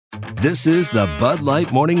This is the Bud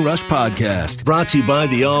Light Morning Rush Podcast, brought to you by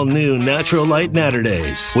the all-new Natural Light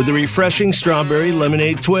Naturdays with a refreshing strawberry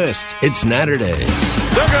lemonade twist. It's Naturdays.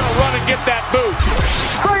 They're going to run and get that boot.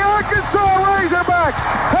 The Arkansas Razorbacks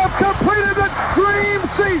have completed the dream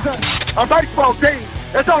season. A baseball team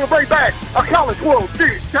that's on the way back a College World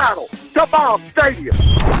Series title to Baum Stadium.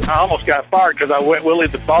 I almost got fired because I went Willie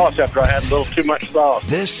the Boss after I had a little too much sauce.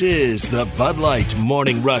 This is the Bud Light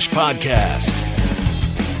Morning Rush Podcast.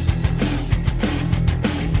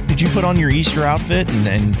 Did you put on your Easter outfit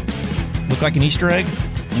and look like an Easter egg?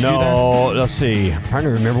 No, let's see. I'm trying to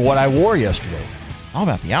remember what I wore yesterday. All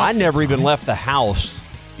about the outfit. I never even left the house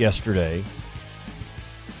yesterday.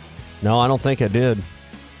 No, I don't think I did.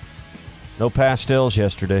 No pastels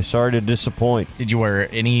yesterday. Sorry to disappoint. Did you wear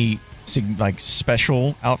any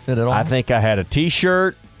special outfit at all? I think I had a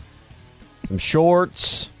T-shirt, some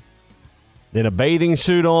shorts, then a bathing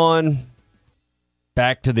suit on.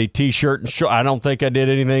 Back to the T-shirt and short. I don't think I did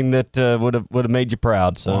anything that would have made you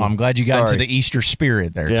proud. So well, I'm glad you got into the Easter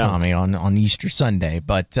spirit there, Tommy, on Easter Sunday.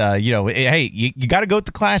 But hey, you got to go with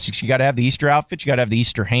the classics. You got to have the Easter outfit. You got to have the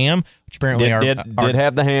Easter ham, which apparently did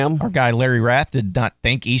have the ham. Our guy Larry Rath did not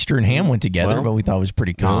think Easter and ham went together, but we thought it was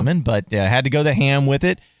pretty common. But had to go the ham with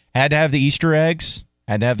it. Had to have the Easter eggs.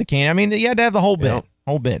 Had to have the candy. I mean, you had to have the whole bit.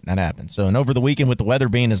 Whole bit. That happened. So, and over the weekend with the weather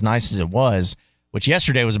being as nice as it was, which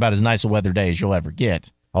yesterday was about as nice a weather day as you'll ever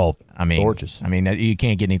get. Oh, I mean, gorgeous. I mean, you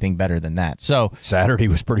can't get anything better than that. So Saturday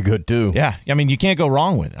was pretty good, too. Yeah. I mean, you can't go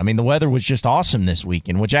wrong with it. I mean, the weather was just awesome this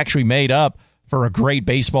weekend, which actually made up for a great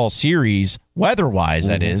baseball series, weather-wise,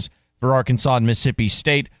 that is, for Arkansas and Mississippi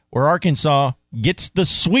State, where Arkansas gets the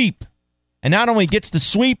sweep. And not only gets the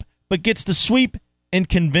sweep, but gets the sweep in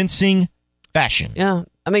convincing fashion. Yeah.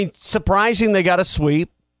 I mean, surprising they got a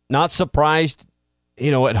sweep. Not surprised,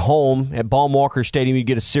 at home at Baum-Walker Stadium, you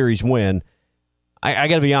get a series win. I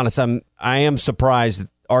got to be honest, I am surprised that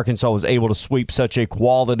Arkansas was able to sweep such a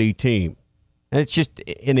quality team. And it's just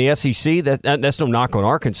in the SEC, that's no knock on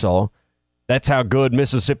Arkansas. That's how good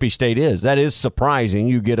Mississippi State is. That is surprising.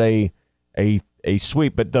 You get a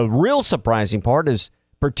sweep. But the real surprising part is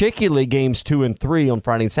particularly games 2 and 3 on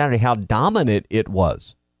Friday and Saturday, how dominant it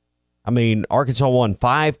was. I mean, Arkansas won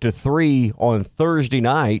 5-3 on Thursday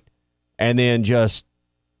night, and then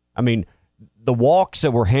the walks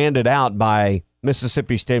that were handed out by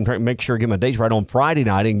Mississippi State, I'm trying to make sure I get my dates right, on Friday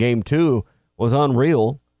night in Game 2 was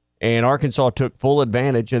unreal, and Arkansas took full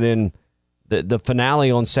advantage. And then the finale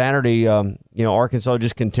on Saturday, Arkansas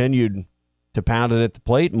just continued to pound it at the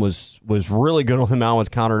plate and was really good on the mound with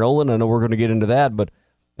Connor Nolan. I know we're going to get into that, but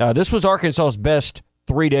this was Arkansas's best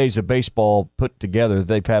 3 days of baseball put together that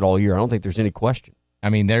they've had all year. I don't think there's any question. I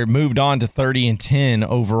mean, they're moved on to 30-10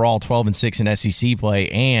 overall, 12-6 in SEC play,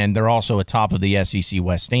 and they're also atop of the SEC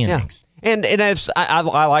West standings. Yeah. And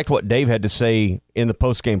I liked what Dave had to say in the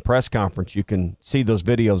post-game press conference. You can see those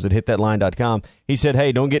videos at hitthatline.com. He said,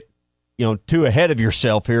 hey, don't get too ahead of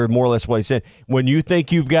yourself here, more or less what he said. When you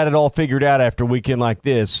think you've got it all figured out after a weekend like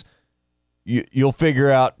this, you'll figure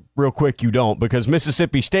out real quick you don't, because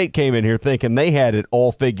Mississippi State came in here thinking they had it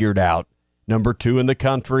all figured out. Number 2 in the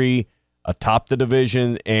country, atop the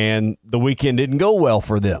division, and the weekend didn't go well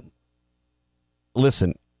for them.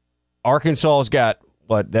 Listen, Arkansas's got,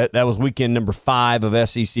 that was weekend number 5 of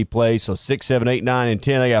SEC play, so 6, 7, 8, 9, and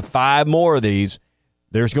 10. They got 5 more of these.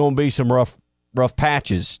 There's going to be some rough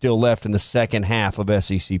patches still left in the second half of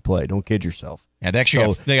SEC play. Don't kid yourself. Yeah,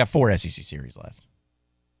 they got 4 SEC series left.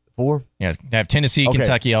 4? Yeah, they have Tennessee,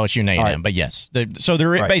 Kentucky, LSU, and A&M. Right. But yes,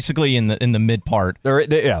 they're basically in the mid part.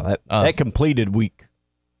 That completed week.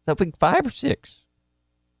 Is that week 5 or 6?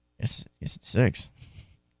 Yes, it's 6.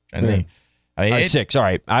 I mean, 6. All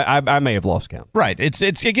right, I may have lost count. Right, it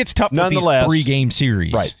gets tough with these 3-game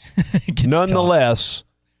series. Right. Nonetheless,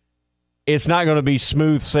 it's not going to be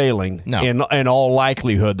smooth sailing in all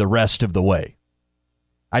likelihood the rest of the way.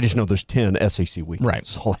 I just know there's 10 SEC weekends. Right.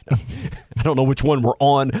 That's all I know. I don't know which one we're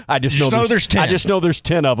on. I just know there's 10. I just know there's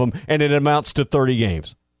 10 of them, and it amounts to 30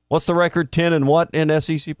 games. What's the record? 10 and what in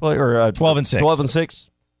SEC play? Or 12-6. 12-6.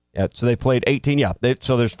 Yeah. So they played 18. Yeah.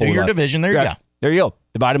 So there's 4. Your division. There you go. There you go.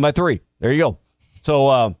 Divided by 3. There you go.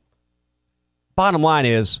 So, bottom line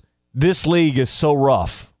is, this league is so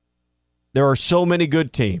rough. There are so many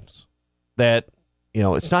good teams that,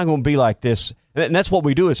 it's not going to be like this. And that's what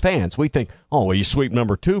we do as fans. We think, you sweep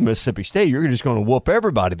number 2, Mississippi State, you're just going to whoop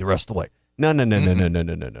everybody the rest of the way. No.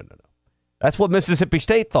 That's what Mississippi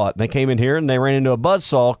State thought. They came in here and they ran into a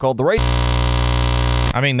buzzsaw called the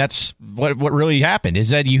I mean, that's what really happened, is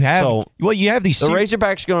that you have these... The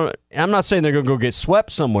Razorbacks going to... I'm not saying they're going to go get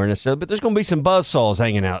swept somewhere necessarily, but there's going to be some buzzsaws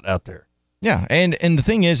hanging out there. Yeah, and the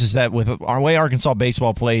thing is that with our way Arkansas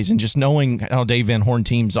baseball plays and just knowing how Dave Van Horn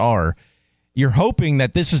teams are, you're hoping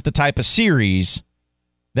that this is the type of series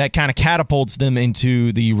that kind of catapults them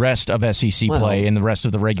into the rest of SEC play and the rest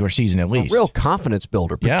of the regular season at least. A real confidence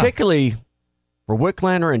builder, particularly for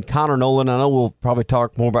Wicklander and Connor Nolan. I know we'll probably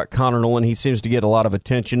talk more about Connor Nolan. He seems to get a lot of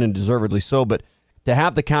attention, and deservedly so, but to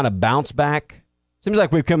have the kind of bounce back, seems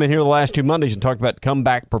like we've come in here the last 2 Mondays and talked about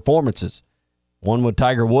comeback performances. One with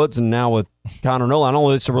Tiger Woods and now with Connor Nolan. I don't know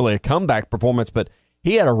if it's really a comeback performance, but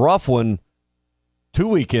he had a rough one 2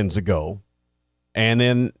 weekends ago and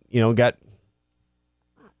then, got,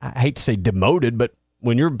 I hate to say demoted, but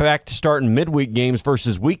when you're back to starting midweek games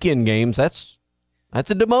versus weekend games, that's a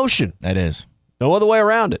demotion. That is. No other way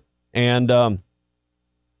around it. And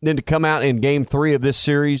then to come out in Game 3 of this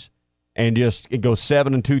series and it goes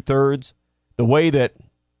 7 2/3. The way that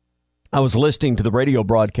I was listening to the radio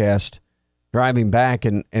broadcast driving back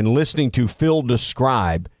and listening to Phil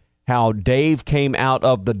describe how Dave came out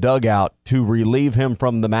of the dugout to relieve him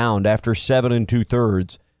from the mound after 7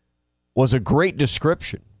 2/3 was a great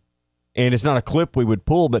description. And it's not a clip we would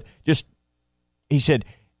pull, but just, he said,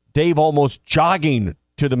 Dave almost jogging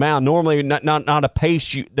to the mound. Normally not a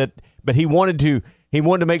pace but he wanted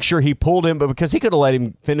to make sure he pulled him, but because he could have let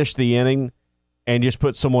him finish the inning and just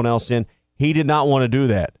put someone else in, he did not want to do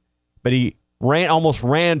that. But he almost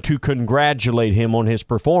ran to congratulate him on his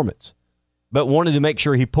performance, but wanted to make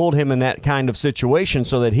sure he pulled him in that kind of situation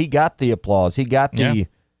so that he got the applause. He got the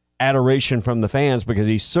adoration from the fans because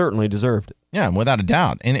he certainly deserved it. Yeah, without a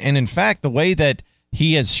doubt. And in fact, the way that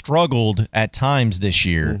he has struggled at times this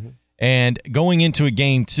year and going into a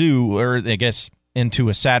game 2, or I guess into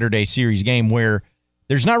a Saturday series game where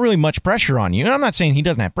there's not really much pressure on you. And I'm not saying he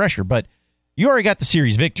doesn't have pressure, but you already got the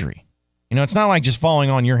series victory. It's not like just falling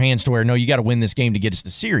on your hands to where, no, you got to win this game to get us the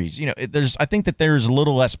series. I think that there's a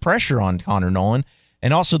little less pressure on Connor Nolan,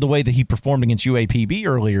 and also the way that he performed against UAPB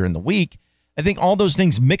earlier in the week. I think all those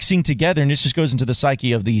things mixing together, and this just goes into the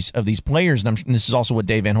psyche of these players, and this is also what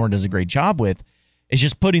Dave Van Horn does a great job with, is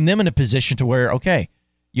just putting them in a position to where, okay,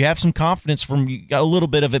 you have some confidence you got a little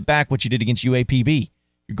bit of it back, what you did against UAPB.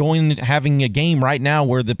 You're going into having a game right now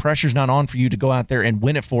where the pressure's not on for you to go out there and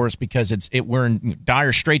win it for us because we're in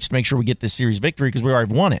dire straits to make sure we get this series victory because we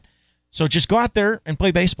already won it. So just go out there and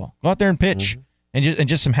play baseball. Go out there and pitch and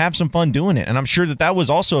just have some fun doing it. And I'm sure that was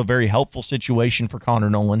also a very helpful situation for Connor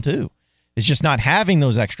Nolan too. It's just not having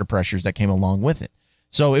those extra pressures that came along with it.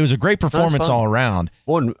 So it was a great performance all around.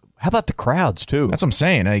 Well, how about the crowds too? That's what I'm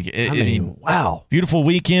saying. Wow. Beautiful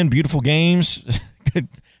weekend, beautiful games. Good.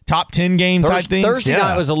 Top 10 game type things. Thursday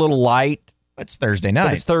night was a little light. It's Thursday night.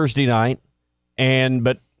 But it's Thursday night.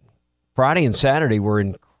 But Friday and Saturday were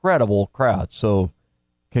incredible crowds. So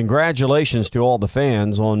congratulations to all the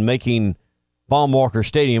fans on making Baum-Walker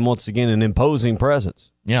Stadium once again an imposing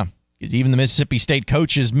presence. Yeah. Even the Mississippi State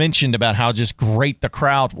coaches mentioned about how just great the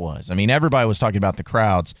crowd was. I mean, everybody was talking about the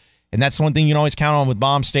crowds. And that's one thing you can always count on with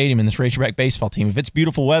Baum Stadium and this Razorback baseball team. If it's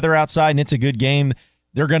beautiful weather outside and it's a good game,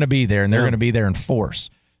 they're going to be there, and they're going to be there in force.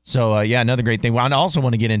 So, another great thing. I also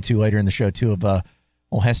want to get into later in the show, too, of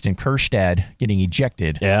old Heston Kjerstad getting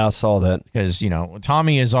ejected. Yeah, I saw that. Because,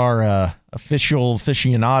 Tommy is our official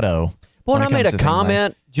aficionado. Well, and I made a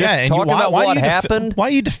comment talking about what happened. Why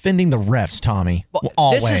are you defending the refs, Tommy?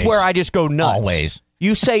 Always. This is where I just go nuts. Always.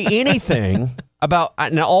 You say anything about...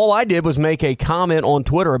 Now, all I did was make a comment on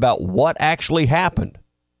Twitter about what actually happened.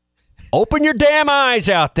 Open your damn eyes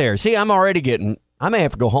out there. See, I'm already getting... I may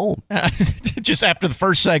have to go home. Just after the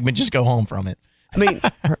first segment, just go home from it. I mean,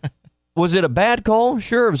 was it a bad call?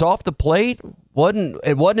 Sure, it was off the plate. It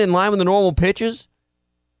wasn't in line with the normal pitches.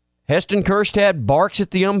 Heston Kjerstad barks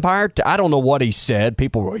at the umpire. I don't know what he said.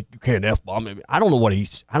 People were like, you can't F-bomb him. I don't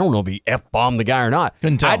know if he F-bombed the guy or not.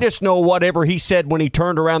 Couldn't tell. I just know whatever he said when he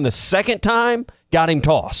turned around the second time got him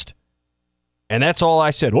tossed. And that's all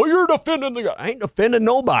I said. Well, you're defending the guy. I ain't defending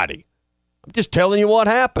nobody. I'm just telling you what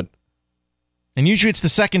happened. And usually it's the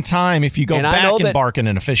second time if you go back and bark at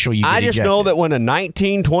an official, you get ejected. I just know that when a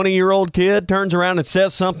 19, 20-year-old kid turns around and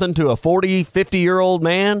says something to a 40, 50-year-old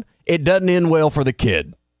man, it doesn't end well for the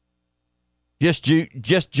kid.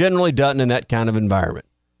 Just generally doesn't in that kind of environment.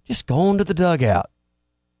 Just go into the dugout.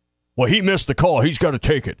 Well, he missed the call. He's got to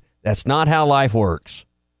take it. That's not how life works.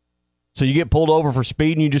 So you get pulled over for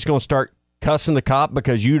speeding, you're just going to start cussing the cop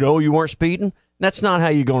because you know you weren't speeding? That's not how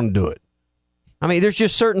you're going to do it. I mean, there's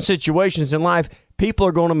just certain situations in life, people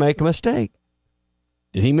are going to make a mistake.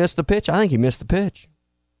 Did he miss the pitch? I think he missed the pitch.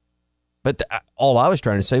 But all I was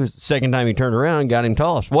trying to say was the second time he turned around and got him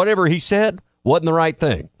tossed. Whatever he said wasn't the right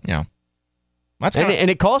thing. Yeah. And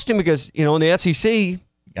it cost him because, in the SEC,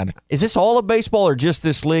 Is this all of baseball or just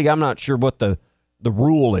this league? I'm not sure what the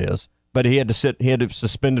rule is, but he had to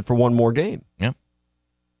suspended for one more game. Yeah.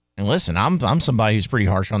 And listen, I'm somebody who's pretty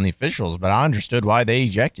harsh on the officials, but I understood why they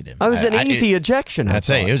ejected him. It was an easy ejection. I'd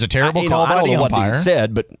say it was a terrible call by the umpire. I don't know what he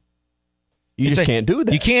said, but you just can't do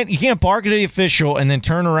that. You can't bark at the official and then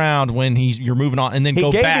turn around when you're moving on and then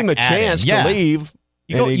go back. He gave him a chance to leave.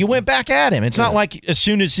 You went back at him. It's not like as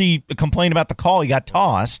soon as he complained about the call, he got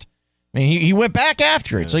tossed. I mean, he went back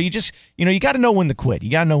after it. So you just, you got to know when to quit.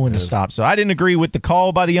 You got to know when to stop. So I didn't agree with the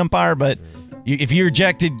call by the umpire, but if you're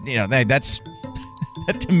ejected, that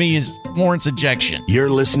to me warrants ejection. You're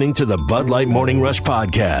listening to the Bud Light Morning Rush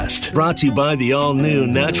Podcast, brought to you by the all-new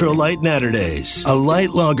Natural Light Naturdays, a light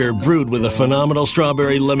lager brewed with a phenomenal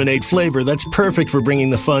strawberry lemonade flavor that's perfect for bringing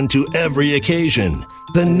the fun to every occasion.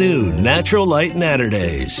 The new Natural Light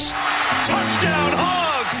Naturdays. Touchdown,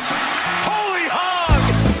 Hogs! Holy hog!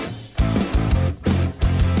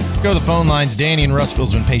 Go to the phone lines. Danny in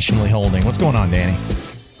Russellville's been patiently holding. What's going on, Danny?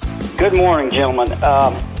 Good morning, gentlemen.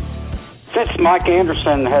 Since Mike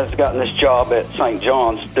Anderson has gotten this job at St.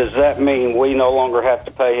 John's, does that mean we no longer have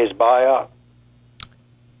to pay his buyout?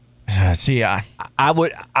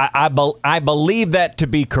 I believe that to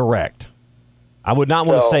be correct. I would not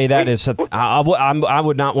want to say that I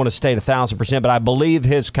would not want to state 1,000%, but I believe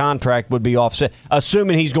his contract would be offset,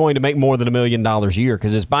 assuming he's going to make more than $1 million a year,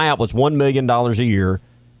 because his buyout was $1 million a year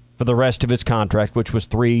for the rest of his contract, which was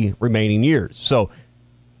 3 remaining years. So,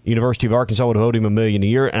 University of Arkansas would owe him $1 million a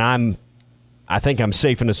year, and I think I'm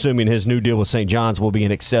safe in assuming his new deal with St. John's will be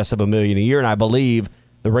in excess of $1 million a year, and I believe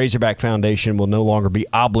the Razorback Foundation will no longer be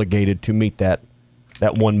obligated to meet that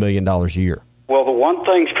 $1 million a year. Well, the one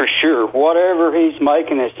thing's for sure, whatever he's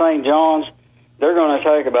making at St. John's, they're going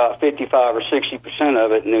to take about 55 or 60%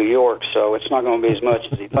 of it in New York, so it's not going to be as much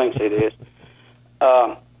as he thinks it is.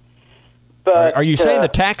 But are you saying the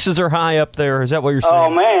taxes are high up there? Is that what you're saying? Oh,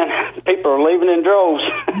 man, people are leaving in droves.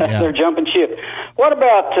 Yeah. They're jumping ship. What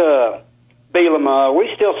about Bielema? Are we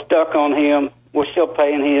still stuck on him? We're still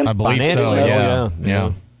paying him? I believe so, yeah.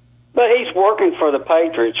 But he's working for the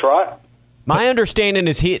Patriots, right? My understanding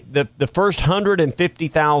is the first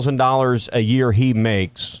 $150,000 a year he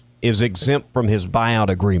makes is exempt from his buyout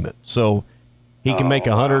agreement. So he can make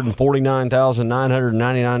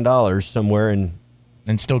 $149,999 somewhere and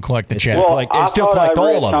still collect the check. Well, and still collect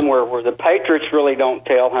all of it. Somewhere where the Patriots really don't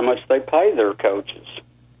tell how much they pay their coaches.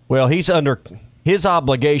 Well, he's under his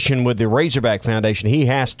obligation with the Razorback Foundation. He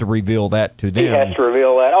has to reveal that to them. He has to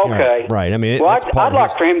reveal that. Okay. Right. I mean, I'd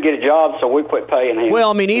like for him to get a job so we quit paying him. Well,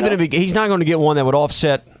 I mean, even if he's not going to get one that would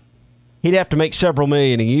offset, he'd have to make several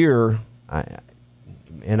million a year.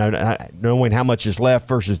 Knowing how much is left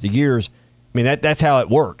versus the years, I mean, that's how it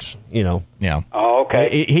works, Yeah. Oh,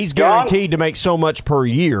 okay. He's guaranteed to make so much per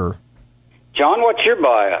year. John, what's your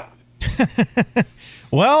buyout?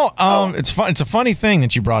 Well, it's fun. It's a funny thing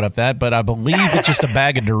that you brought up that, but I believe it's just a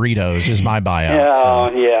bag of Doritos is my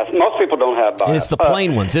buyout. Yeah. Most people don't have buyouts. And it's the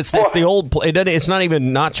plain ones. It's the old. It's not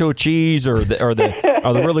even nacho cheese or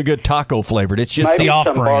the really good taco flavored. It's just the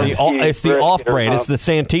off brand. It's the off brand. It's the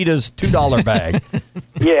Santita's $2 bag.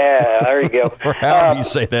 Yeah, there you go. Or however you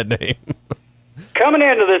say that name. Coming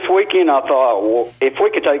into this weekend, I thought, well, if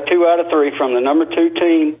we could take 2 out of 3 from the number 2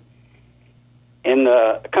 team in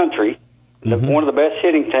the country, one of the best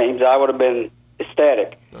hitting teams, I would have been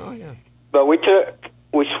ecstatic. Oh, yeah. But we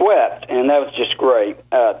swept, and that was just great.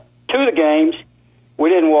 2 of the games, we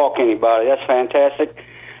didn't walk anybody. That's fantastic.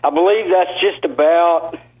 I believe that's just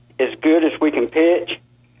about as good as we can pitch.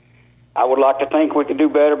 I would like to think we could do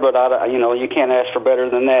better, but you can't ask for better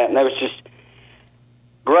than that. And that was just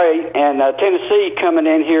great. And Tennessee coming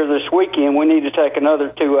in here this weekend, we need to take another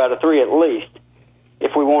 2 out of 3 at least.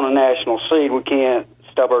 If we want a national seed, we can't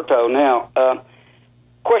stub our toe now.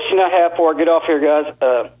 Question I have before I get off here, guys.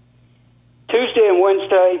 Tuesday and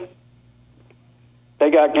Wednesday, they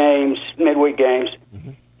got games, midweek games,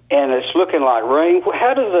 and it's looking like rain.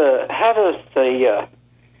 How do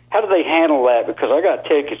they handle that? Because I got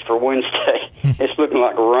tickets for Wednesday. It's looking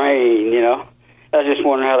like rain. I was just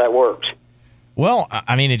wondering how that works. Well,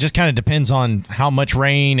 I mean, it just kind of depends on how much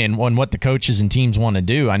rain and on what the coaches and teams want to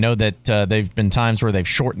do. I know that they've been times where they've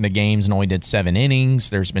shortened the games and only did 7 innings.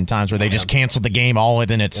 There's been times where they just canceled the game all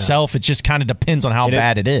in itself. Yeah. It just kind of depends on how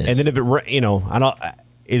bad it is. And then if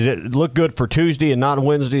is it look good for Tuesday and not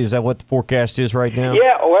Wednesday? Is that what the forecast is right now?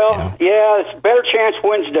 Yeah, it's a better chance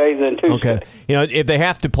Wednesday than Tuesday. Okay, if they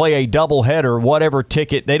have to play a doubleheader, whatever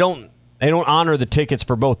ticket, they don't honor the tickets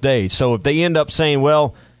for both days. So if they end up saying,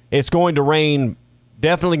 well, it's going to rain,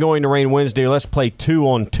 definitely going to rain Wednesday, let's play 2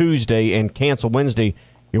 on Tuesday and cancel Wednesday,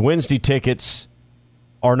 your Wednesday tickets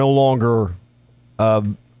are no longer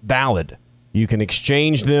valid. You can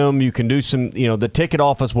exchange them. You can do some. The ticket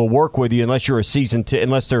office will work with you unless you're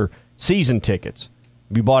unless they're season tickets.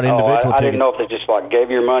 If you bought individual tickets, I didn't know if they just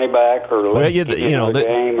gave your money back or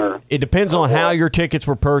game or. It depends on how your tickets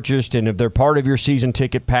were purchased and if they're part of your season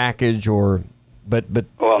ticket package or. But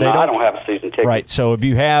I don't have a season ticket. Right. So if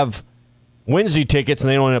you have Wednesday tickets and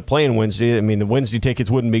they don't end up playing Wednesday, the Wednesday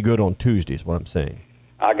tickets wouldn't be good on Tuesday. Is what I'm saying.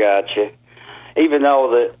 I got you. Even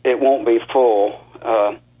though that it won't be full.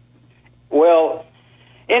 Well,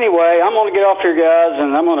 anyway, I'm going to get off here, guys,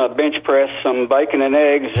 and I'm going to bench press some bacon and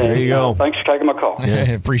eggs. There you go. Thanks for taking my call. Yeah.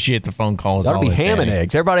 I appreciate the phone calls. That'll be ham and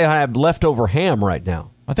eggs. Everybody have leftover ham right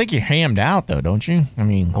now. I think you're hammed out, though, don't you?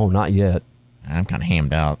 Not yet. I'm kind of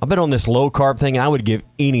hammed out. I've been on this low-carb thing. I would give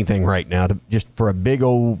anything right now just for a big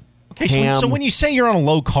old ham. So when you say you're on a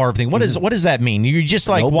low-carb thing, what does that mean? You're just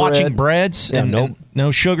watching breads and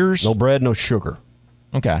no sugars? No bread, no sugar.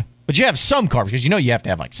 Okay. But you have some carbs because you have to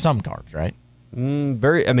have some carbs, right?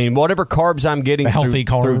 Whatever carbs I'm getting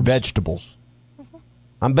through vegetables.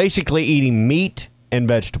 I'm basically eating meat and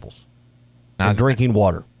vegetables and drinking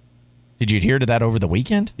water. Did you adhere to that over the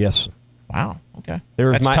weekend? Yes. Wow. Okay.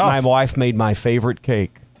 That's tough. My wife made my favorite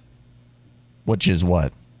cake. Which is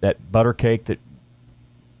what? That butter cake that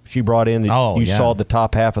she brought in that you saw the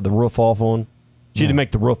top half of the roof off on. She didn't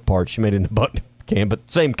make the roof part. She made it in the butter can, but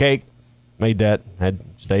same cake. Made that. Had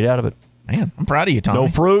stayed out of it. Man, I'm proud of you, Tommy. No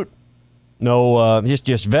fruit. No,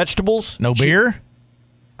 just vegetables. No beer.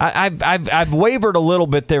 I've wavered a little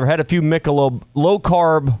bit there. Had a few Michelob low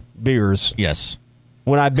carb beers. Yes.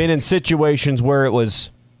 When I've been in situations where it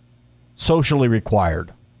was socially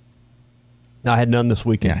required. I had none this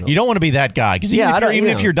weekend. Yeah. You don't want to be that guy because even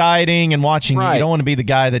if you're dieting and watching, you don't want to be the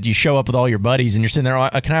guy that you show up with all your buddies and you're sitting there.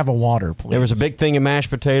 Can I have a water, please? There was a big thing of mashed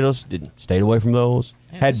potatoes. Stayed away from those.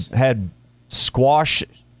 Had squash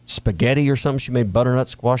spaghetti or something. She made butternut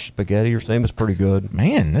squash spaghetti or something. It was pretty good.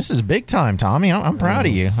 Man, this is big time, Tommy. I'm proud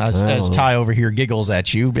of you. As Ty over here giggles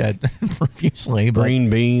at you profusely.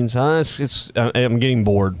 Green beans. I'm getting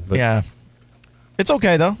bored. But yeah. It's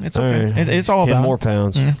okay, though. It's okay. Right. It's all 10 about 10 more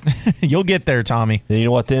pounds. You'll get there, Tommy. And you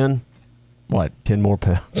know what then? What? 10 more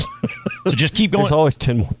pounds. So just keep going. There's always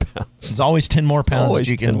 10 more pounds. There's always 10 more pounds that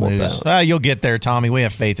you can lose. You'll get there, Tommy. We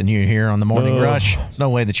have faith in you here on the Morning Rush. There's no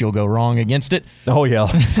way that you'll go wrong against it. Oh, yeah.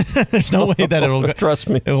 There's no way that it'll go. Trust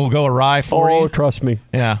me. It will go awry for you. Oh, trust me.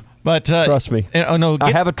 Yeah. But trust me.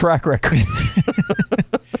 I have a track record.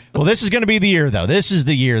 Well, this is going to be the year, though. This is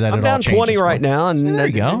the year that I'm down 20 right now. And there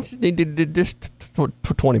you go. Just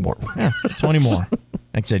 20 more. Yeah, 20 more.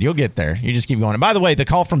 Like I said, you'll get there. You just keep going. And by the way, the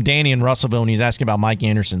call from Danny in Russellville, and he's asking about Mike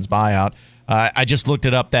Anderson's buyout. I just looked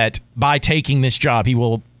it up that by taking this job, he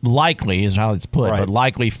will likely, is how it's put, but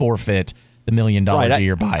likely forfeit the $1 million a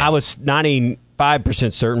year buyout. I was 95%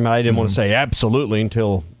 certain, but I didn't want to say absolutely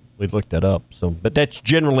until we looked that up. But that's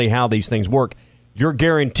generally how these things work. You're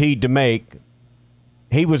guaranteed to make.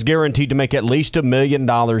 He was guaranteed to make at least $1 million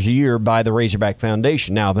a year by the Razorback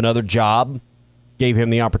Foundation. Now, if another job gave him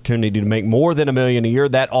the opportunity to make more than $1 million a year,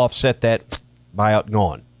 that offset that buyout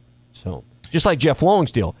gone. So, just like Jeff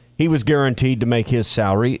Long's deal, he was guaranteed to make his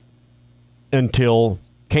salary until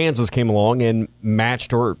Kansas came along and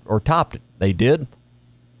matched or topped it. They did.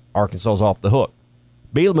 Arkansas's off the hook.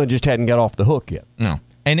 Bielema just hadn't got off the hook yet. No.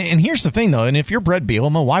 And here's the thing, though, and if you're Brett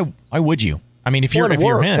Bielema, why would you? I mean, if you're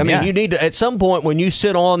him, you need to, at some point when you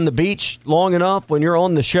sit on the beach long enough, when you're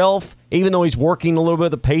on the shelf, even though he's working a little bit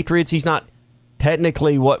with the Patriots, he's not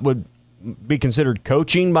technically what would be considered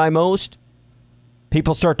coaching by most.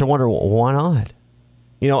 People start to wonder, well, why not?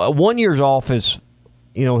 1 year's off is,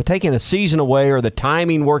 taking a season away or the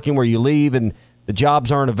timing working where you leave and the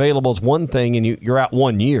jobs aren't available is one thing, and you're out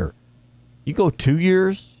 1 year. You go 2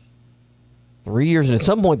 years, 3 years, and at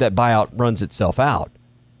some point that buyout runs itself out.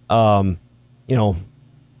 Then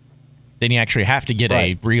you actually have to get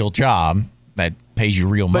a real job that pays you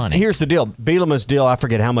real money. But here's the deal. Bielema's deal, I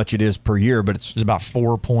forget how much it is per year, but it's about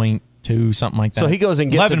 4.2, something like that. So he goes and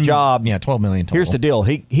gets a job. Yeah, $12 million total. Here's the deal.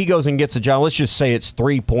 He goes and gets a job. Let's just say it's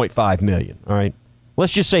 $3.5 million, all right?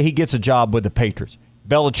 Let's just say he gets a job with the Patriots.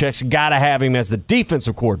 Belichick's got to have him as the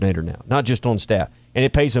defensive coordinator now, not just on staff. And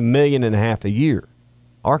it pays $1.5 million a year.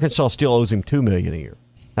 Arkansas still owes him $2 million a year.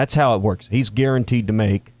 That's how it works. He's guaranteed to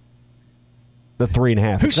make the $3.5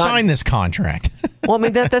 million. Who signed this contract? Well, I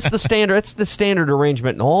mean that's the standard. That's the standard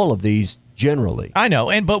arrangement in all of these generally. I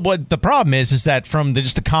know, but what the problem is that from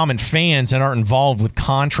just the common fans that aren't involved with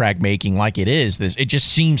contract making, like it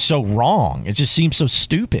just seems so wrong. It just seems so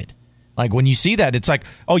stupid. Like when you see that, it's like,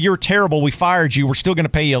 oh, you're terrible. We fired you. We're still going to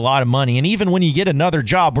pay you a lot of money, and even when you get another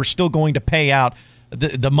job, we're still going to pay out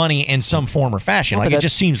the money in some form or fashion. Like, it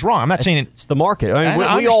just seems wrong. I'm not saying it's the market. I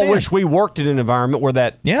mean, we all wish we worked in an environment where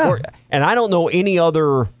that. Yeah. And I don't know any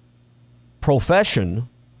other profession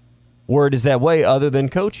where it is that way other than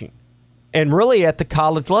coaching, and really at the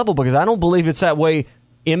college level, because I don't believe it's that way.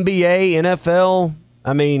 NBA, NFL.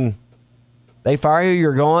 I mean, they fire you,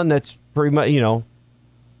 you're gone. That's pretty much,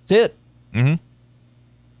 that's it. Mm-hmm.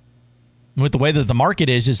 With the way that the market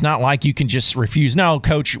is, it's not like you can just refuse. No,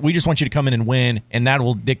 coach, we just want you to come in and win, and that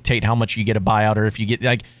will dictate how much you get a buyout, or if you get,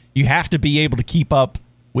 like, you have to be able to keep up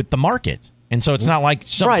with the market. And so it's not like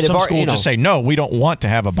some school will just say, no, we don't want to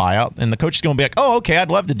have a buyout, and the coach is going to be like, oh, okay,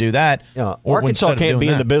 I'd love to do that. Yeah. Arkansas can't be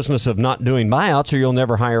in the business of not doing buyouts, or you'll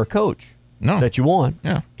never hire a coach. No. That you want.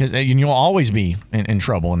 Yeah, because you'll always be in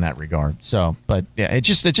trouble in that regard. So, but yeah, it's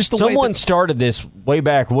just the someone way started this way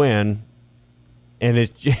back when, and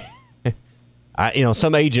it's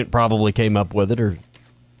some agent probably came up with it, or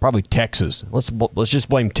probably Texas. Let's just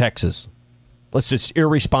blame Texas. Let's just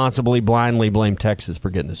irresponsibly, blindly blame Texas for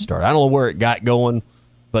getting this started. I don't know where it got going,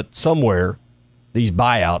 but somewhere these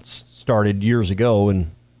buyouts started years ago, and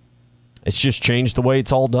it's just changed the way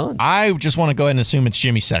it's all done. I just want to go ahead and assume it's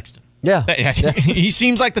Jimmy Sexton. Yeah. He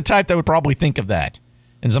seems like the type that would probably think of that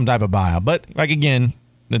in some type of buyout. But, like, again,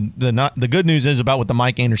 the good news is about with the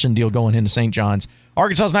Mike Anderson deal going into St. John's,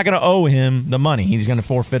 Arkansas is not going to owe him the money. He's going to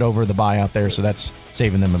forfeit over the buyout there, so that's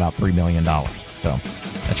saving them about $3 million. So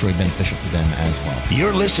that's really beneficial to them as well.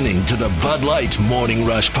 You're listening to the Bud Light Morning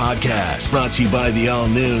Rush Podcast, brought to you by the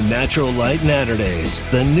all-new Natural Light Naturdays,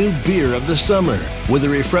 the new beer of the summer, with a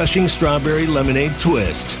refreshing strawberry lemonade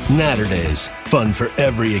twist. Naturdays, fun for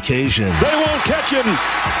every occasion. They won't catch him.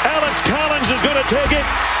 Alex Collins is going to take it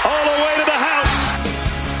all the way to the house.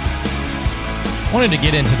 Wanted to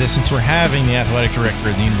get into this since we're having the athletic director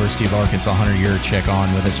at the University of Arkansas, Hunter Yurachek,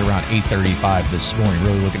 on with us around 8:35 this morning.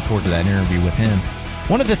 Really looking forward to that interview with him.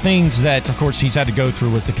 One of the things that, of course, he's had to go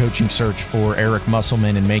through was the coaching search for Eric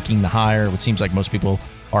Musselman and making the hire. It seems like most people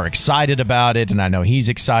are excited about it, and I know he's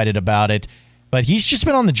excited about it. But he's just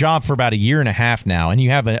been on the job for about a year and a half now, and you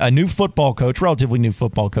have a new football coach, relatively new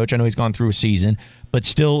football coach. I know he's gone through a season, but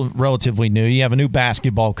still relatively new. You have a new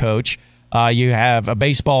basketball coach. You have a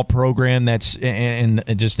baseball program that's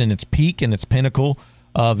just in its peak and its pinnacle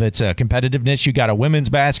of its competitiveness. You got a women's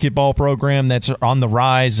basketball program that's on the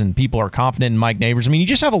rise, and people are confident in Mike Neighbors. I mean, you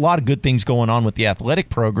just have a lot of good things going on with the athletic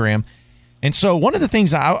program. And so one of the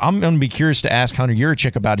things I'm going to be curious to ask Hunter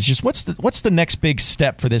Yurachek about is just what's the next big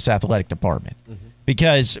step for this athletic department? Mm-hmm.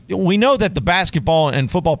 Because we know that the basketball and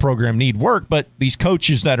football program need work, but these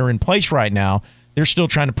coaches that are in place right now, they're still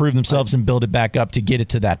trying to prove themselves and build it back up to get it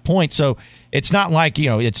to that point. So it's not like,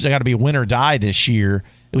 it's got to be win or die this year,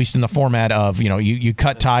 at least in the format of, you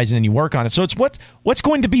cut ties and then you work on it. So it's what's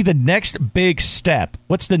going to be the next big step?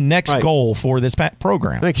 What's the next goal for this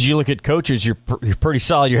program? I think as you look at coaches, you're pretty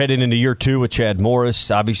solid. You're heading into year 2 with Chad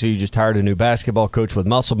Morris. Obviously, you just hired a new basketball coach with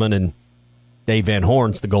Musselman, and Dave Van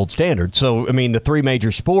Horn's the gold standard. So, I mean, the 3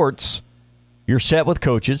 major sports, you're set with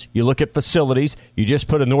coaches. You look at facilities. You just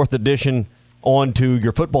put a North Addition onto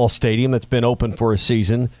your football stadium that's been open for a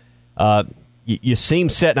season. You seem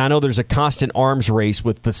set, and I know there's a constant arms race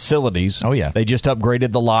with facilities. Oh, yeah. They just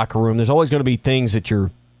upgraded the locker room. There's always going to be things that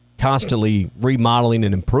you're constantly remodeling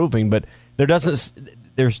and improving, but there's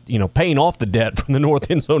paying off the debt from the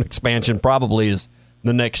North End Zone expansion probably is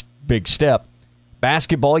the next big step.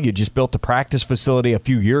 Basketball, you just built a practice facility a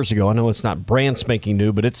few years ago. I know it's not brand spanking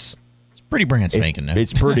new, but it's pretty brand spanking new.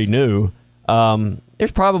 It's pretty new.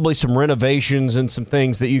 There's probably some renovations and some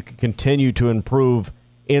things that you can continue to improve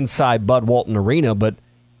inside Bud Walton Arena, but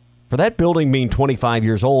for that building being 25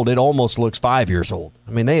 years old, it almost looks 5 years old.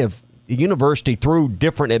 I mean, the university, through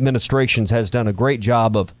different administrations, has done a great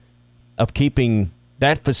job of keeping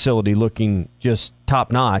that facility looking just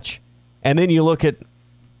top-notch. And then you look at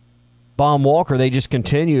Baum Walker, they just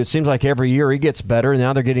continue. It seems like every year he gets better.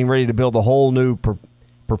 Now they're getting ready to build a whole new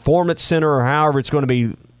performance center, or however it's going to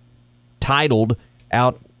be titled,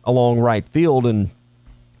 out along right field and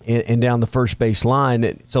down the first base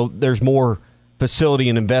line. So there's more facility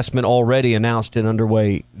and investment already announced and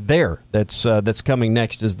underway there. That's coming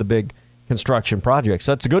next as the big construction project.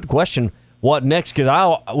 So that's a good question. What next?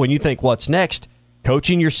 Because when you think what's next,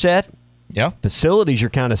 coaching, you're set. Yeah. Facilities, you're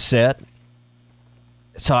kind of set.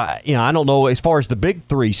 So I don't know as far as the big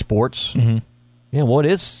 3 sports. Mm-hmm. Yeah, what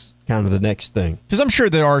is kind of the next thing? Because I'm sure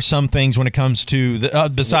there are some things when it comes to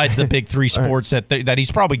besides the big 3 sports that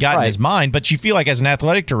he's probably got in his mind. But you feel like as an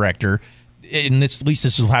athletic director, and at least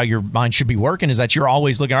this is how your mind should be working, is that you're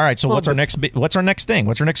always looking, all right, so what's our next thing? What's our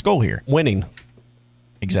next goal here? Winning.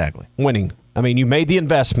 Exactly. Winning. I mean, you made the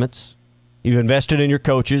investments. You've invested in your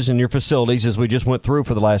coaches and your facilities, as we just went through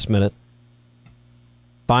for the last minute.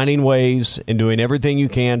 Finding ways and doing everything you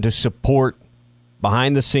can to support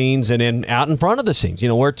behind the scenes and then out in front of the scenes,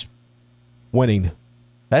 where it's winning.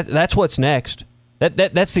 That's what's next.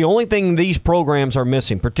 That's the only thing these programs are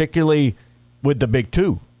missing, particularly with the big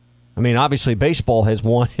two. I mean, obviously, baseball has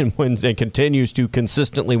won and wins and continues to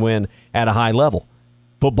consistently win at a high level.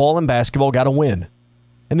 Football and basketball got to win.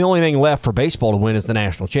 And the only thing left for baseball to win is the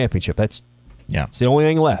national championship. It's the only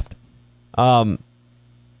thing left.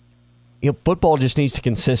 Football just needs to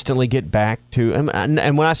consistently get back to,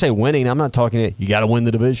 and when I say winning, I'm not talking you got to win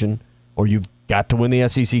the division or you've got to win the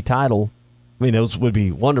SEC title. I mean, those would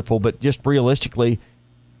be wonderful, but just realistically,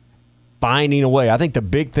 finding a way. I think the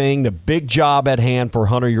big job at hand for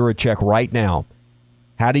Hunter Yurachek right now,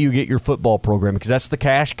 how do you get your football program? Because that's the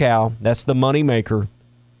cash cow. That's the money maker.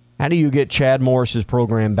 How do you get Chad Morris's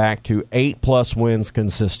program back to 8+ wins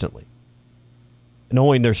consistently?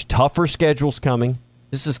 Knowing there's tougher schedules coming.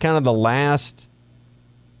 This is kind of the last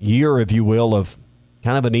year, if you will, of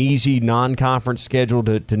kind of an easy non-conference schedule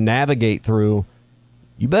to navigate through.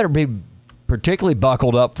 You better be particularly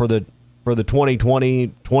buckled up for the 2020,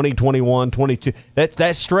 2021, 22.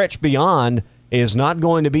 That stretch beyond is not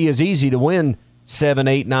going to be as easy to win 7,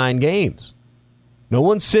 8, 9 games. No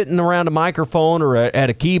one's sitting around a microphone or at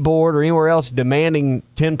a keyboard or anywhere else demanding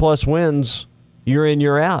 10+ wins year in,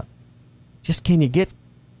 year out. Just can you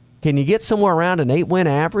get somewhere around an 8-win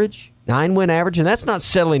average, 9-win average? And that's not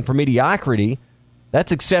settling for mediocrity.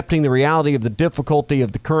 That's accepting the reality of the difficulty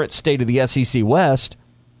of the current state of the SEC West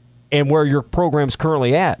and where your program's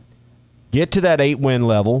currently at. Get to that 8-win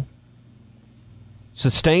level,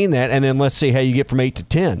 sustain that, and then let's see how you get from 8 to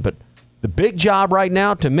 10. But the big job right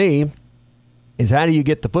now, to me, is how do you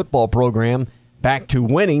get the football program back to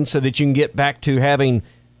winning so that you can get back to having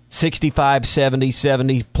 65,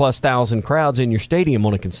 70+ thousand crowds in your stadium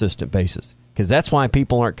on a consistent basis? Because that's why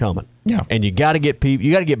people aren't coming. Yeah. And you got to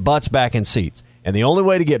get butts back in seats. And the only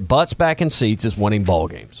way to get butts back in seats is winning ball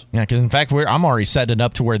games. Yeah, because in fact, I'm already setting it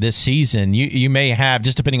up to where this season, you may have,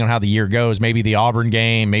 just depending on how the year goes, maybe the Auburn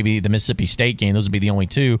game, maybe the Mississippi State game, those would be the only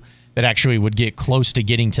two that actually would get close to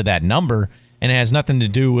getting to that number. And it has nothing to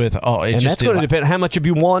do with, that's going to depend how much have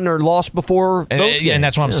you won or lost before those games. And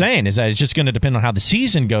that's what I'm saying, is that it's just going to depend on how the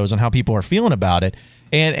season goes and how people are feeling about it.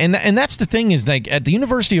 And that's the thing, is like at the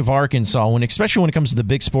University of Arkansas, especially when it comes to the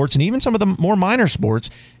big sports and even some of the more minor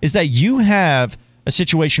sports, is that you have a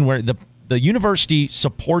situation where the university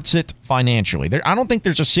supports it financially. I don't think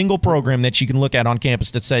there's a single program that you can look at on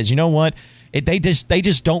campus that says, you know what, they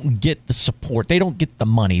just don't get the support. They don't get the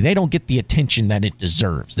money. They don't get the attention that it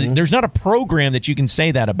deserves. Mm-hmm. There's not a program that you can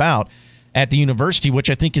say that about at the university, which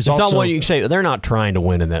I think is also... It's not what you can say. They're not trying to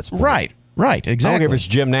win in that sport. Right, exactly. I don't care if it's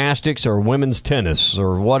gymnastics or women's tennis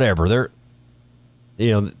or whatever. They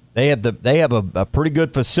have a pretty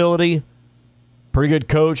good facility, pretty good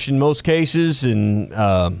coach in most cases, and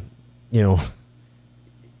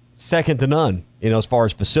second to none, as far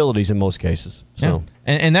as facilities in most cases. So. Yeah.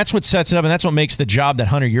 And that's what sets it up, and that's what makes the job that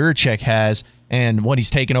Hunter Yurachek has and what he's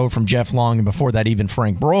taken over from Jeff Long, and before that even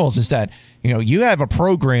Frank Broyles, is that you have a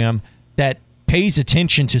program that pays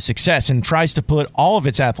attention to success and tries to put all of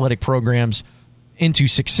its athletic programs into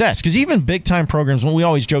success. Because even big-time programs, when we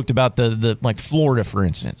always joked about the like Florida, for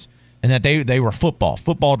instance, and that they were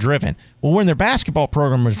football-driven. Well, when their basketball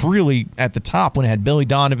program was really at the top, when it had Billy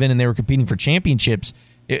Donovan and they were competing for championships,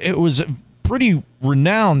 it was pretty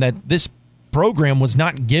renowned that this program was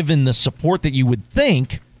not given the support that you would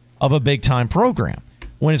think of a big-time program.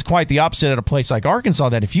 When it's quite the opposite at a place like Arkansas,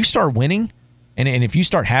 that if you start winning and if you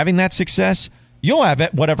start having that success, you'll have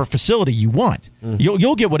whatever facility you want. Mm-hmm.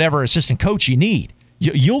 You'll get whatever assistant coach you need.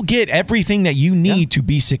 You'll get everything that you need to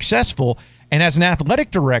be successful. And as an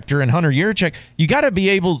athletic director and Hunter Yurachek, you got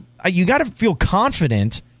to feel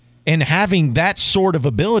confident in having that sort of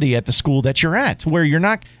ability at the school that you're at, where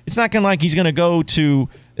it's not going to like he's going to go to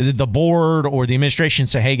the board or the administration and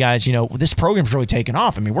say, hey guys, this program's really taken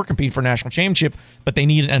off. I mean, we're competing for a national championship, but they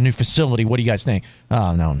need a new facility. What do you guys think?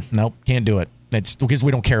 Oh, no, can't do it. It's because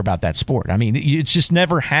we don't care about that sport. I mean, it's just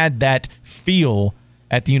never had that feel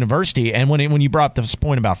at the university. And when you brought up this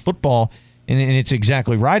point about football, and it's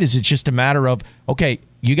exactly right, is it's just a matter of, okay,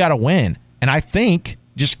 you got to win. And I think,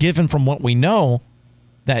 just given from what we know,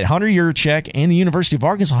 that Hunter Yurachek and the University of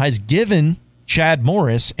Arkansas has given Chad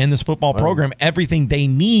Morris and this football program everything they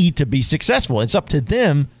need to be successful. It's up to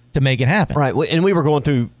them to make it happen. Right. And we were going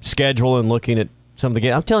through schedule and looking at some of the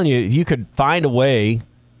games. I'm telling you, you could find a way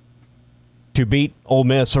to beat Ole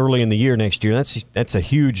Miss early in the year next year. That's a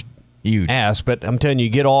huge ask. But I'm telling you,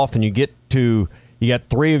 you get off and you get to You got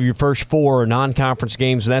 3 of your first 4 non-conference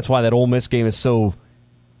games, and that's why that Ole Miss game is so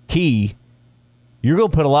key. You're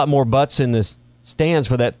going to put a lot more butts in the stands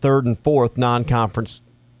for that 3rd and 4th non-conference,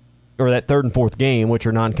 or that 3rd and 4th game, which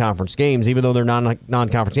are non-conference games, even though they're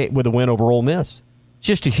non-conference games, with a win over Ole Miss. It's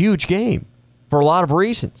just a huge game for a lot of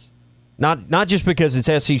reasons. Not just because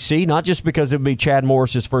it's SEC, not just because it would be Chad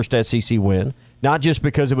Morris's first SEC win, not just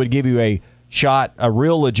because it would give you a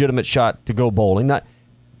real legitimate shot to go bowling, not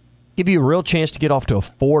give you a real chance to get off to a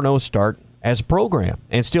 4-0 start as a program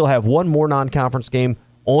and still have one more non-conference game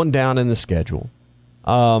on down in the schedule.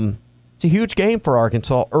 It's a huge game for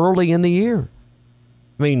Arkansas early in the year.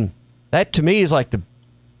 I mean, that to me is like the,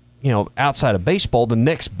 outside of baseball, the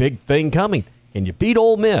next big thing coming. And you beat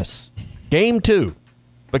Ole Miss, game 2.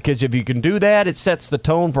 Because if you can do that, it sets the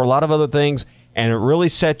tone for a lot of other things, and it really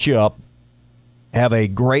sets you up, have a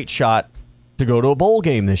great shot to go to a bowl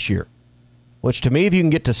game this year. Which to me, if you can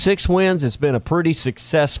get to 6 wins, it's been a pretty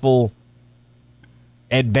successful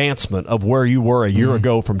advancement of where you were a year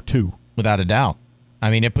ago from 2. Without a doubt. I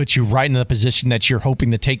mean, it puts you right in the position that you're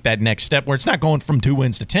hoping to take that next step, where it's not going from 2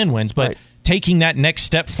 wins to 10 wins, but taking that next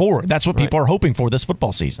step forward. That's what people are hoping for this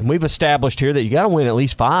football season. And we've established here that you got to win at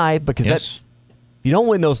least 5, because if you don't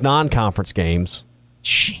win those non-conference games,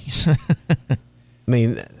 jeez. I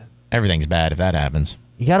mean, everything's bad if that happens.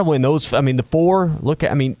 You got to win those. I mean, the 4.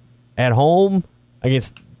 At home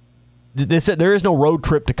against. There is no road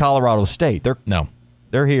trip to Colorado State.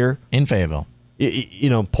 They're here in Fayetteville.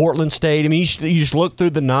 Portland State. I mean, you just look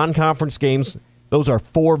through the non-conference games. Those are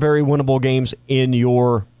 4 very winnable games in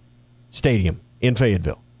your stadium in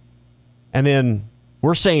Fayetteville. And then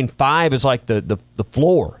we're saying 5 is like the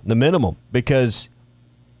floor, the minimum, because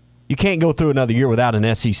you can't go through another year without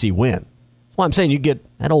an SEC win. That's why I'm saying you get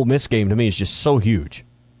that Ole Miss game to me is just so huge.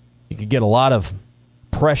 You could get a lot of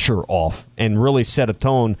pressure off and really set a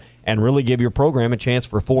tone and really give your program a chance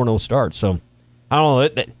for a 4-0 start. So, I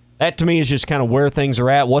don't know. That to me is just kind of where things are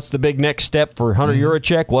at. What's the big next step for Hunter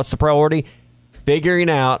Yurachek? What's the priority? Figuring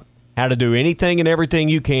out how to do anything and everything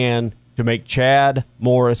you can to make Chad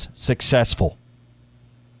Morris successful.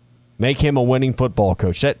 Make him a winning football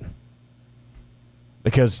coach.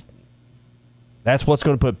 Because that's what's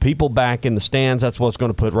going to put people back in the stands. That's what's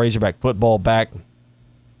going to put Razorback football back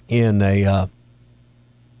in a...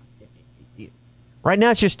 right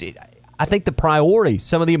now, it's just... I think the priority,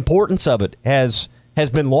 some of the importance of it has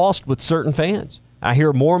been lost with certain fans. I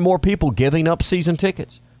hear more and more people giving up season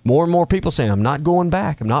tickets. More and more people saying, I'm not going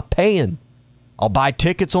back. I'm not paying. I'll buy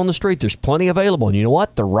tickets on the street. There's plenty available. And you know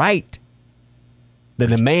what? They're right. The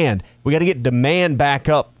demand. We got to get demand back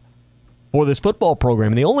up for this football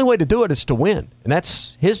program. And the only way to do it is to win. And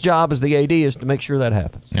that's his job as the AD, is to make sure that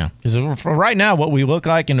happens. Yeah. Because right now, what we look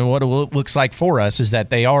like and what it looks like for us is that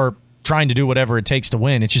they are trying to do whatever it takes to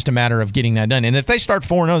win. It's just a matter of getting that done. And if they start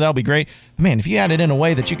 4-0, that'll be great. Man, if you had it in a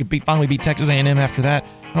way that you could finally beat Texas A&M after that,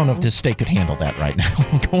 I don't know if this state could handle that right now.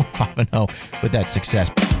 Going 5-0 with that success.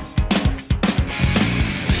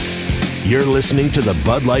 You're listening to the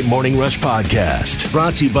Bud Light Morning Rush Podcast,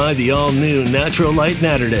 brought to you by the all-new Natural Light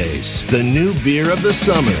Naturdays, the new beer of the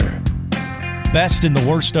summer. Best and the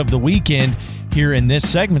worst of the weekend here in this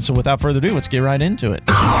segment. So without further ado, let's get right into it.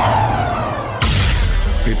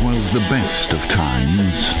 It was the best of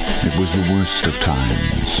times. It was the worst of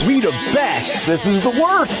times. We the best. This is the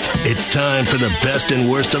worst. It's time for the best and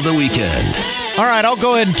worst of the weekend. All right, I'll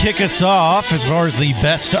go ahead and kick us off as far as the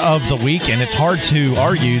best of the weekend. It's hard to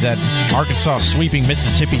argue that Arkansas sweeping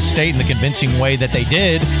Mississippi State in the convincing way that they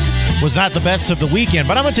did was not the best of the weekend,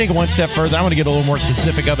 but I'm going to take it one step further. I'm going to get a little more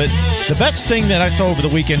specific of it. The best thing that I saw over the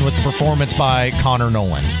weekend was the performance by Connor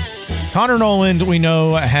Noland. Connor Noland, we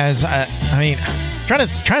know, has, trying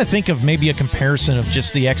to think of maybe a comparison of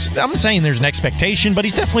just I'm saying there's an expectation, but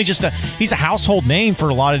he's definitely he's a household name for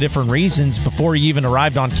a lot of different reasons before he even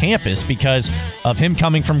arrived on campus, because of him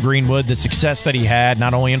coming from Greenwood, the success that he had,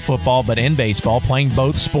 not only in football, but in baseball, playing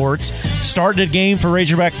both sports. Started a game for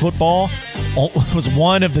Razorback football. Was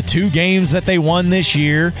one of the 2 games that they won this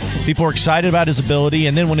year. People were excited about his ability,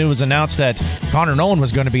 and then when it was announced that Connor Noland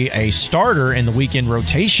was going to be a starter in the weekend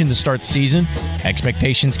rotation to start the season,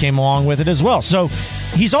 expectations came along with it as well. So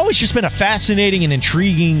he's always just been a fascinating and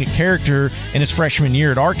intriguing character in his freshman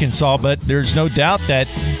year at Arkansas, but there's no doubt that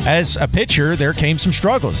as a pitcher, there came some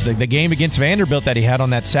struggles. The game against Vanderbilt that he had on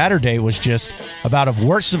that Saturday was just about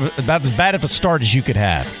as bad of a start as you could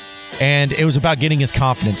have. and it was about getting his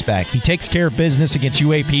confidence back. He takes care of business against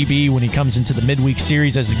UAPB when he comes into the midweek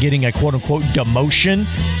series as getting a quote-unquote demotion.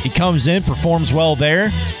 He comes in, performs well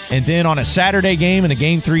there, and then on a Saturday game in a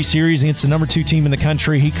Game 3 series against the number 2 team in the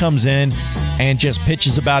country, he comes in and just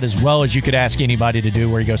pitches about as well as you could ask anybody to do,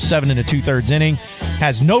 where he goes 7 2/3 inning,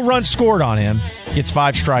 has no runs scored on him, gets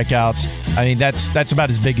 5 strikeouts. I mean, that's about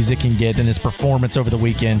as big as it can get, and his performance over the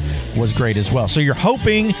weekend was great as well. So you're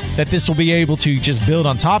hoping that this will be able to just build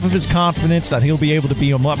on top of his confidence, that he'll be able to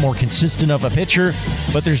be a lot more consistent of a pitcher.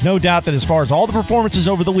 But there's no doubt that as far as all the performances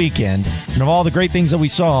over the weekend and of all the great things that we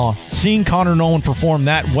saw, seeing Connor Nolan perform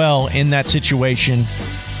that well in that situation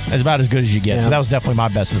is about as good as you get. Yeah. So that was definitely my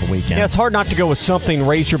best of the weekend. Yeah, it's hard not to go with something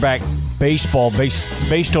Razorback baseball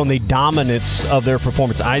based on the dominance of their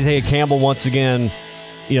performance. Isaiah Campbell, once again,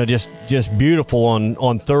 just beautiful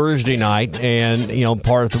on Thursday night and,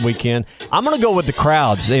 part of the weekend. I'm going to go with the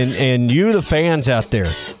crowds and you, the fans out there.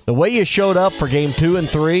 The way you showed up for Game 2 and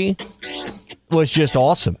 3 was just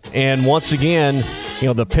awesome. And once again,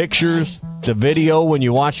 the pictures, the video, when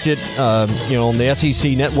you watched it, on the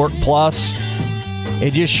SEC Network Plus,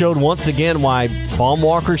 it just showed once again why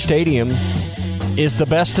Baum-Walker Stadium is the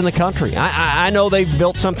best in the country. I know they've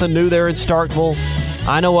built something new there in Starkville.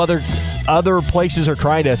 I know other places are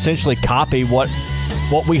trying to essentially copy what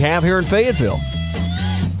we have here in Fayetteville.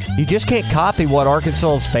 You just can't copy what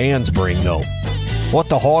Arkansas's fans bring, though. What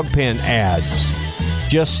the Hog Pen adds.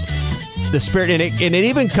 Just the spirit. And it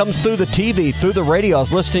even comes through the TV, through the radio. I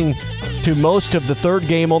was listening to most of the third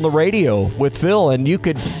game on the radio with Phil, and you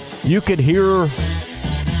could hear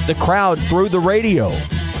the crowd through the radio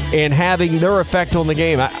and having their effect on the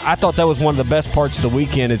game. I thought that was one of the best parts of the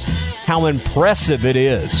weekend, is how impressive it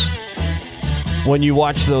is when you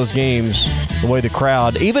watch those games, the way the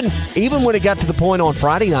crowd, even when it got to the point on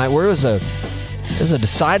Friday night where it was a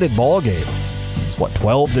decided ball game. It's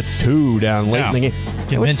 12-2 down late in the game.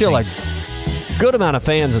 It was still a good amount of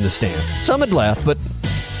fans in the stand. Some had left, but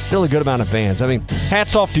still a good amount of fans. I mean,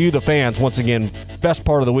 hats off to you, the fans. Once again, best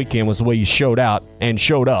part of the weekend was the way you showed out and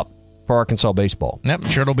showed up for Arkansas baseball. Yep, I'm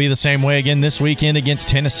sure it'll be the same way again this weekend against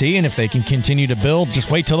Tennessee, and if they can continue to build, just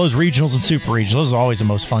wait till those regionals and super regionals. Those are always the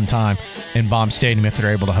most fun time in Baum Stadium if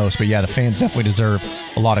they're able to host. But yeah, the fans definitely deserve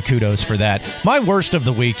a lot of kudos for that. My worst of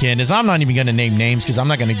the weekend is, I'm not even going to name names because I'm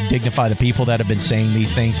not going to dignify the people that have been saying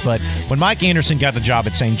these things, but when Mike Anderson got the job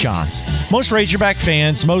at St. John's, most Razorback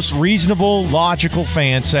fans, most reasonable, logical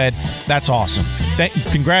fans said, that's awesome.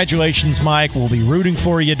 Congratulations, Mike. We'll be rooting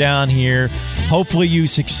for you down here. Hopefully you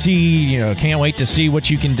succeed. Can't wait to see what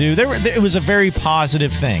you can do. It was a very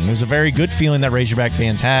positive thing. It was a very good feeling that Razorback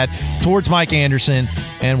fans had towards Mike Anderson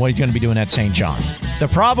and what he's going to be doing at St. John's. The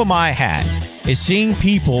problem I had is seeing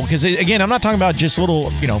people, because again, I'm not talking about just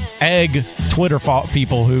little, egg Twitter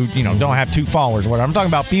people who, don't have 2 followers or whatever. I'm talking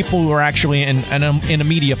about people who are actually in a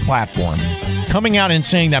media platform coming out and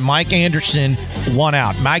saying that Mike Anderson won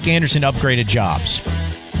out. Mike Anderson upgraded jobs.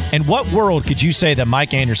 In what world could you say that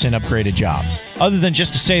Mike Anderson upgraded jobs, other than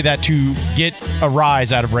just to say that to get a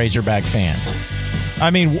rise out of Razorback fans?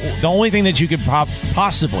 I mean, the only thing that you could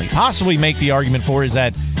possibly make the argument for is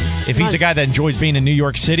that if he's a guy that enjoys being in New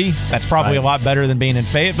York City, that's probably a lot better than being in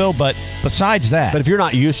Fayetteville. But besides that, but if you're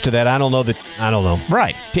not used to that, I don't know.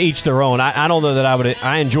 Right. To each their own. I don't know that I would.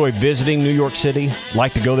 I enjoy visiting New York City.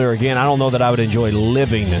 Like to go there again. I don't know that I would enjoy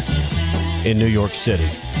living in New York City.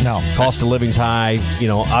 No. Cost of living's high.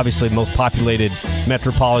 Obviously the most populated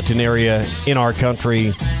metropolitan area in our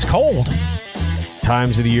country. It's cold.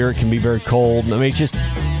 Times of the year it can be very cold. I mean, it's just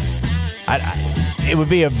it would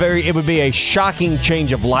be a shocking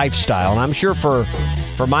change of lifestyle, and I'm sure for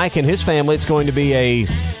Mike and his family it's going to be a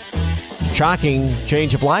shocking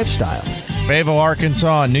change of lifestyle. Fayetteville,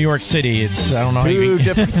 Arkansas, and New York City. It's, I don't know. Two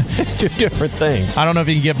different things. I don't know if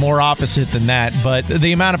you can get more opposite than that, but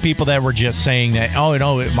the amount of people that were just saying that,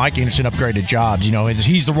 Mike Anderson upgraded jobs.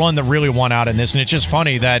 He's the one that really won out in this, and it's just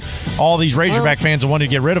funny that all these Razorback fans wanted to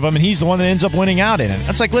get rid of him, and he's the one that ends up winning out in it.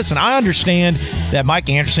 It's like, listen, I understand that Mike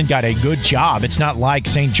Anderson got a good job. It's not like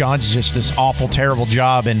St. John's is just this awful, terrible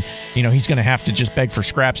job, and he's going to have to just beg for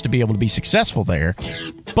scraps to be able to be successful there.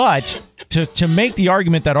 But to make the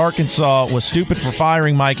argument that Arkansas was stupid for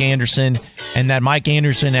firing Mike Anderson and that Mike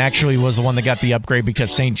Anderson actually was the one that got the upgrade because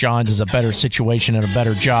St. John's is a better situation and a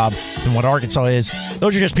better job than what Arkansas is,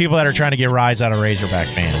 those are just people that are trying to get rise out of Razorback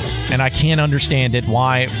fans. And I can't understand it.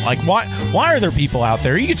 Why are there people out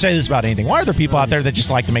there? You could say this about anything. Why are there people out there that just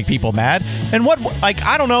like to make people mad? And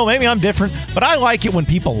I don't know, maybe I'm different, but I like it when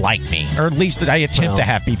people like me, or at least I attempt to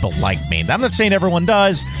have people like me. I'm not saying everyone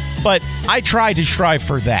does, but I try to strive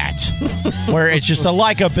for that. where it's just a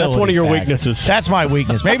likability. That's one of your factor. weaknesses. That's my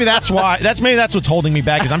weakness. Maybe that's why. Maybe that's what's holding me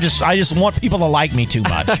back. Is I just want people to like me too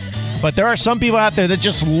much. But there are some people out there that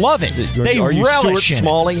just love it. They are you relish Stuart in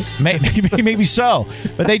Smalling? It. Maybe so.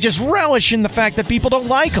 But they just relish in the fact that people don't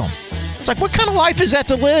like them. It's like, what kind of life is that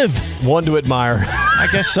to live? One to admire. I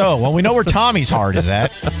guess so. Well, we know where Tommy's heart is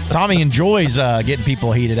at. Tommy enjoys getting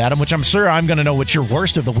people heated at him, which I'm sure I'm going to know what your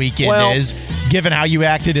worst of the weekend is, given how you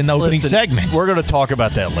acted in the opening segment. We're going to talk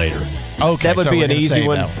about that later. Okay, that would be an easy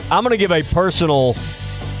one. I'm going to give a personal,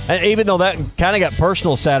 even though that kind of got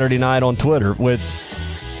personal Saturday night on Twitter with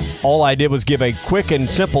all I did was give a quick and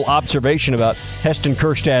simple observation about Heston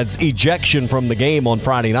Kjerstad's ejection from the game on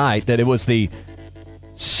Friday night, that it was the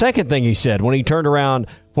second thing he said when he turned around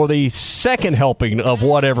for the second helping of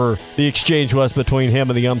whatever the exchange was between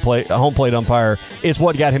him and the home plate umpire is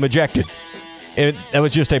what got him ejected. And that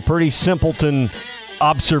was just a pretty simpleton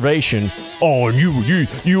observation. Oh, and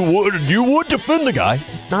you would defend the guy.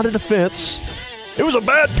 It's not a defense. It was a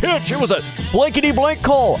bad pitch. It was a blankety-blank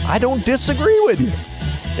call. I don't disagree with you.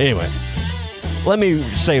 Anyway, let me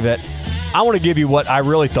save that. I want to give you what I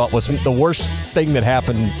really thought was the worst thing that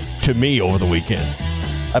happened to me over the weekend.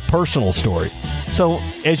 A personal story. So,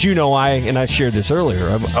 as you know, I shared this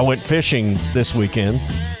earlier, I went fishing this weekend,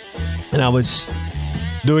 and I was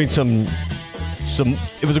doing some.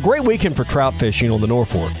 It was a great weekend for trout fishing on the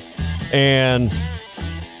North Fork, and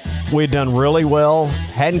we had done really well.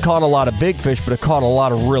 Hadn't caught a lot of big fish, but I caught a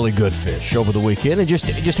lot of really good fish over the weekend, and just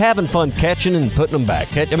having fun catching and putting them back.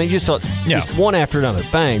 Just one after another,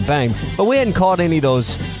 bang, bang. But we hadn't caught any of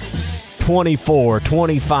those 24,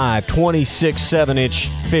 25, 26, 7-inch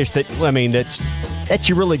fish that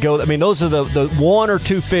you really go. Those are the one or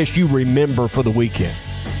two fish you remember for the weekend.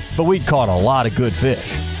 But we'd caught a lot of good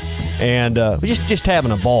fish, and we're just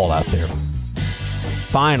having a ball out there.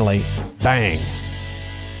 Finally, bang!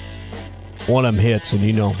 One of them hits,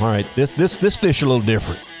 and all right, this fish a little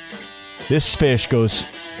different. This fish goes.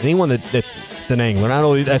 Anyone that's an angler, and I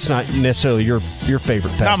know that's not necessarily your favorite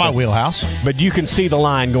pastime. Not my wheelhouse. But you can see the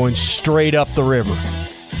line going straight up the river.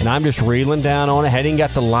 And I'm just reeling down on it. Hadn't got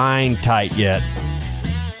the line tight yet.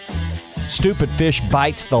 Stupid fish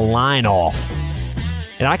bites the line off.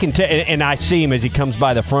 And I can and I see him as he comes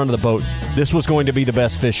by the front of the boat. This was going to be the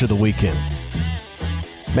best fish of the weekend.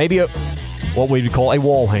 Maybe what we would call a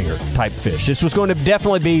wall hanger type fish. This was going to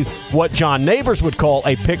definitely be what John Neighbors would call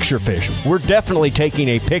a picture fish. We're definitely taking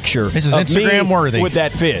a picture this is of Instagram me worthy with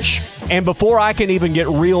that fish. And before I can even get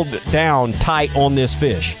reeled down tight on this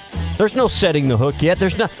fish, there's no setting the hook yet.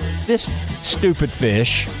 There's not. This stupid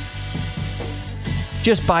fish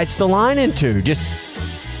just bites the line in two. Just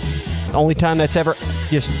the only time that's ever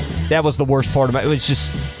that was the worst part about it. It was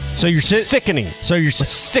just sickening.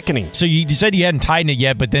 Sickening. So you said you hadn't tightened it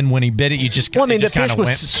yet, but then when he bit it, you just the fish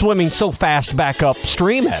was swimming so fast back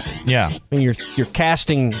upstream at him. Yeah, you're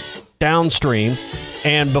casting downstream,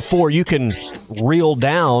 and before you can reel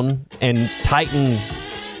down and tighten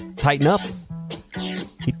up,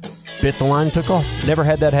 he bit the line and took off. Never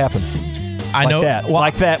had that happen. I know that. Well,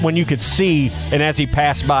 like that when you could see, and as he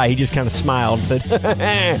passed by, he just kind of smiled and said,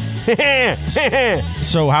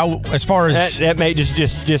 So how, as far as that may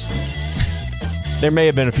just there may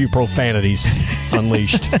have been a few profanities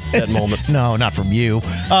unleashed that moment. No, not from you.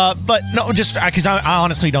 But no, just because I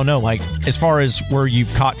honestly don't know. Like, as far as where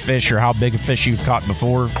you've caught fish or how big a fish you've caught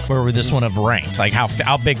before, where would this one have ranked? Like, how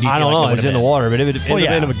big do you feel I don't know. It was in the water, but it would have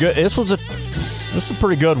been a good. This was a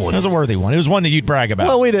pretty good one. It was a worthy one. It was one that you'd brag about.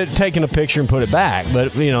 Well, we'd have taken a picture and put it back,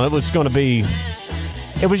 but it was going to be.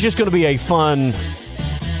 It was just going to be a fun,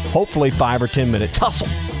 hopefully 5 or 10 minute tussle.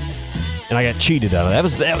 And I got cheated out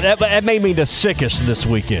of that. That made me the sickest this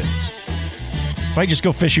weekend. Why just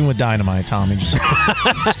go fishing with dynamite, Tommy? Just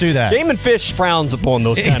do that. Game and Fish frowns upon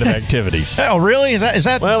those kind of activities. Oh, really? Is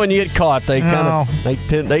that? Well, when you get caught, they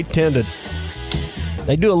tend to.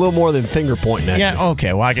 They do a little more than finger pointing at you. Yeah,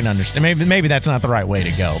 okay. Well, I can understand. Maybe that's not the right way to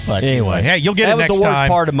go. But anyway, hey, you'll get it next time. That was the worst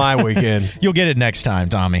part of my weekend. You'll get it next time,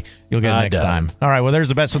 Tommy. You'll get it next time. All right, well, there's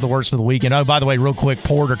the best of the worst of the weekend. Oh, by the way, real quick,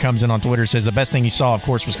 Porter comes in on Twitter, says the best thing he saw, of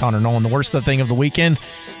course, was Connor Nolan. The worst thing of the weekend,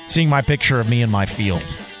 seeing my picture of me in my field.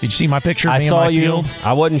 Did you see my picture of me in my field?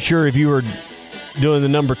 I wasn't sure if you were doing the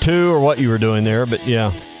number 2 or what you were doing there, but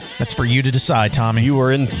yeah. That's for you to decide, Tommy. You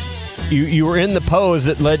were in the pose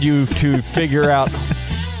that led you to figure out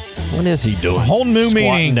what is he doing? A whole new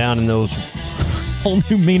meaning down in those whole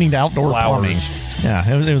new meaning to outdoor flowers. Plumbing. Yeah,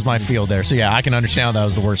 it was my field there. So, yeah, I can understand that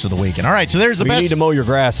was the worst of the weekend. All right, so there's the best. You need to mow your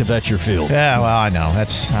grass if that's your field. Yeah, well, I know.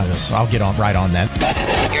 I'll get right on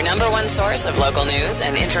that. Your number one source of local news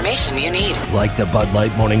and information you need. Like the Bud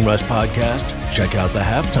Light Morning Rush podcast? Check out the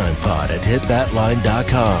Halftime Pod at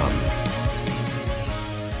hitthatline.com.